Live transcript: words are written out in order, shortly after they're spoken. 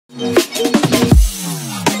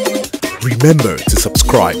Remember to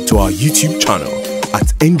subscribe to our YouTube channel at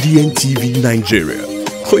NDN Nigeria.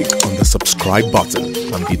 Click on the subscribe button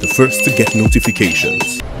and be the first to get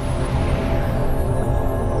notifications.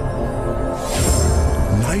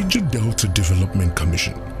 Niger Delta Development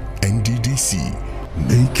Commission, NDDC,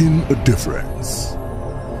 making a difference.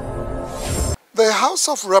 The House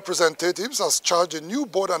of Representatives has charged the new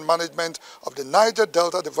board and management of the Niger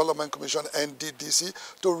Delta Development Commission, NDDC,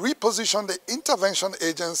 to reposition the intervention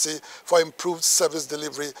agency for improved service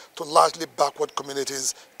delivery to largely backward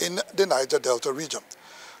communities in the Niger Delta region.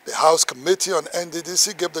 The House Committee on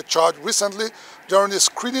NDDC gave the charge recently during the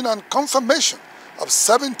screening and confirmation of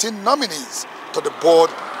 17 nominees to the board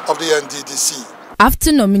of the NDDC.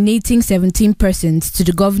 After nominating 17 persons to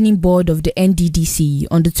the governing board of the NDDC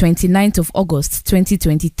on the 29th of August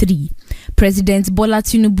 2023, President Bola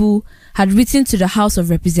Tinubu had written to the House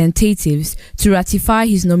of Representatives to ratify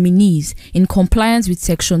his nominees in compliance with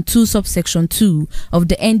Section 2, Subsection 2 of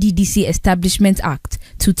the NDDC Establishment Act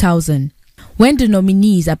 2000. When the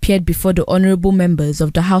nominees appeared before the honorable members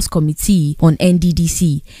of the House Committee on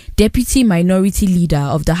NDDC, Deputy Minority Leader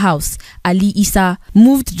of the House, Ali Issa,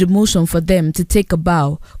 moved the motion for them to take a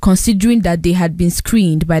bow, considering that they had been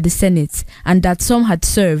screened by the Senate and that some had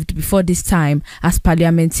served before this time as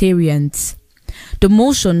parliamentarians. The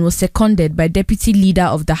motion was seconded by Deputy Leader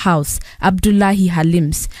of the House, Abdullahi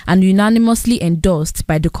Halims, and unanimously endorsed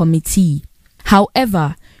by the committee.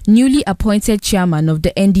 However, newly appointed chairman of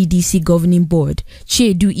the NDDC Governing Board,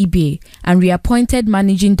 Chiedu Ibe, and reappointed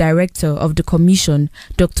managing director of the commission,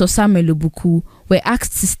 Dr. Samuel Obuku, were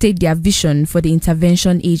asked to state their vision for the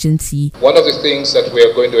intervention agency. One of the things that we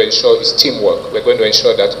are going to ensure is teamwork. We're going to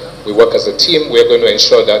ensure that we work as a team. We're going to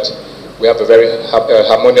ensure that we have a very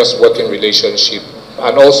harmonious working relationship,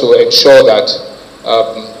 and also ensure that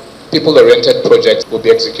people-oriented projects will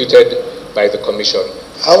be executed by the commission.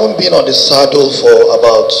 I haven't been on the saddle for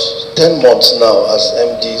about 10 months now as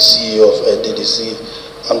MD CEO of NDDC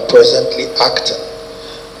and presently acting.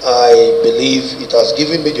 I believe it has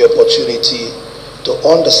given me the opportunity to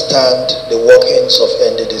understand the workings of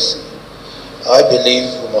NDDC. I believe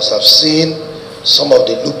we must have seen some of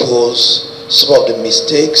the loopholes, some of the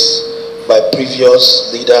mistakes by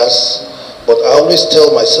previous leaders, but I always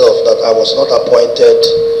tell myself that I was not appointed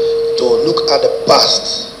to look at the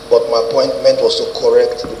past, but my appointment was to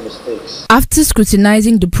correct the mistakes. After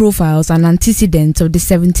scrutinizing the profiles and antecedents of the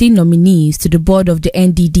 17 nominees to the board of the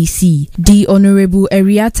NDDC, the Honorable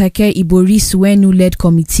Eriatake Ibori Suenu-led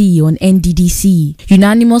Committee on NDDC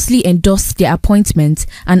unanimously endorsed their appointment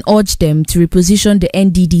and urged them to reposition the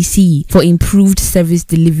NDDC for improved service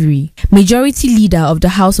delivery. Majority Leader of the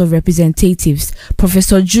House of Representatives,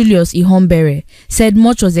 Professor Julius Ihombere, said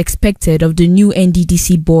much was expected of the new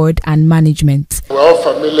NDDC board and management. We're all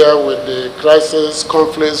familiar with the crisis,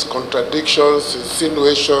 conflicts, contradictions,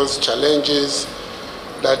 insinuations, challenges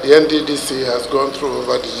that the NDDC has gone through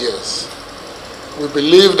over the years. We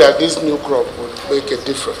believe that this new crop will make a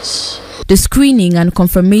difference. The screening and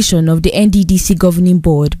confirmation of the NDDC Governing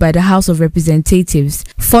Board by the House of Representatives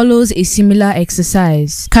follows a similar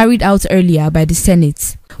exercise carried out earlier by the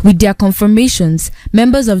Senate. With their confirmations,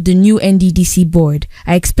 members of the new NDDC board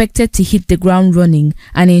are expected to hit the ground running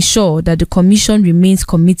and ensure that the commission remains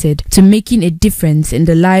committed to making a difference in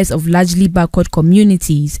the lives of largely backward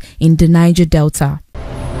communities in the Niger Delta.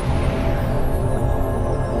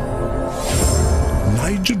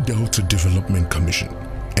 Niger Delta Development Commission,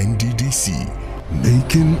 NDDC,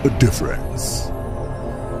 making a difference.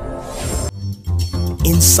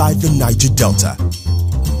 Inside the Niger Delta,